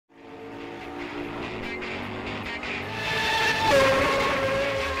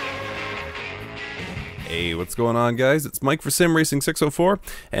Hey, what's going on, guys? It's Mike for SimRacing604,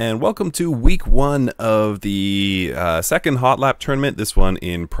 and welcome to week 1 of the second Hotlap tournament, this one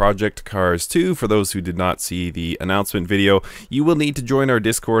in Project Cars 2. For those who did not see the announcement video, you will need to join our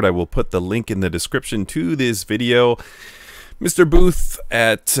Discord. I will put the link in the description to this video. Mr. Booth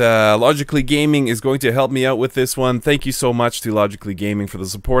at Logically Gaming is going to help me out with this one. Thank you so much to Logically Gaming for the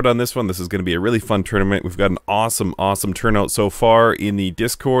support on this one. This is going to be a really fun tournament. We've got an awesome turnout so far in the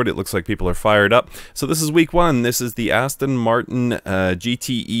Discord. It looks like people are fired up. So this is week 1. This is the Aston Martin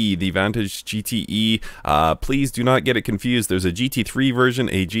GTE, the Vantage GTE. Please do not get it confused. There's a GT3 version,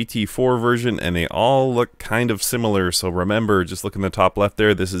 a GT4 version, and they all look kind of similar. So remember, just look in the top left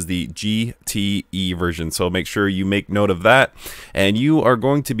there, this is the GTE version. So make sure you make note of that. And you are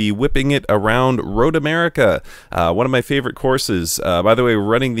going to be whipping it around Road America, one of my favorite courses. By the way, we're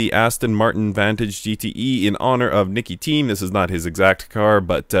running the Aston Martin Vantage GTE in honor of Nicky Team. This is not his exact car,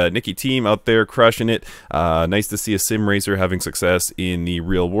 but Nicky Team out there crushing it. Nice to see a sim racer having success in the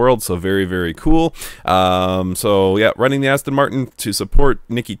real world, so very cool. So yeah, running the Aston Martin to support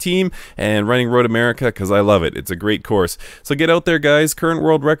Nicky Team and running Road America because I love it. It's a great course. So get out there, guys. Current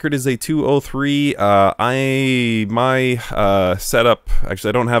world record is a 2:03. My setup, actually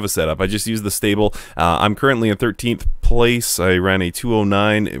I don't have a setup, I just use the stable. I'm currently in 13th place. I ran a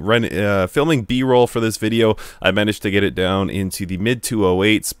 2:09. Filming B-roll for this video, I managed to get it down into the mid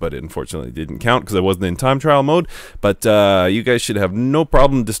 2:08s, but it unfortunately didn't count because I wasn't in time trial mode. But you guys should have no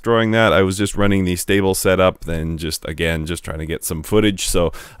problem destroying that. I was just running the stable setup, then just trying to get some footage,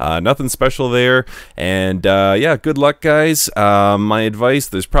 so nothing special there. And yeah, good luck, guys. My advice,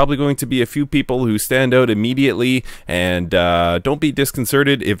 there's probably going to be a few people who stand out immediately, and don't be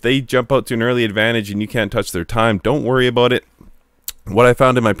disconcerted if they jump out to an early advantage and you can't touch their time. Don't worry about it. What I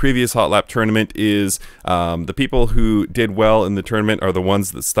found in my previous Hotlap tournament is the people who did well in the tournament are the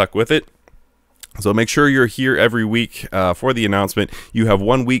ones that stuck with it. So make sure you're here every week for the announcement. You have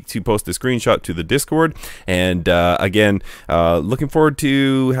 1 week to post a screenshot to the Discord. And again, looking forward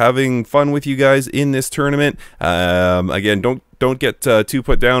to having fun with you guys in this tournament. Again, don't get too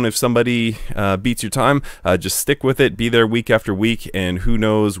put down if somebody beats your time. Just stick with it, be there week after week, and who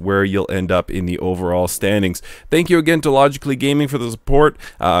knows where you'll end up in the overall standings. Thank you again to Logically Gaming for the support.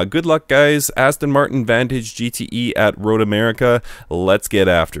 Good luck, guys. Aston Martin Vantage GTE at Road America. Let's get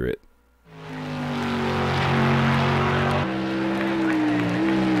after it.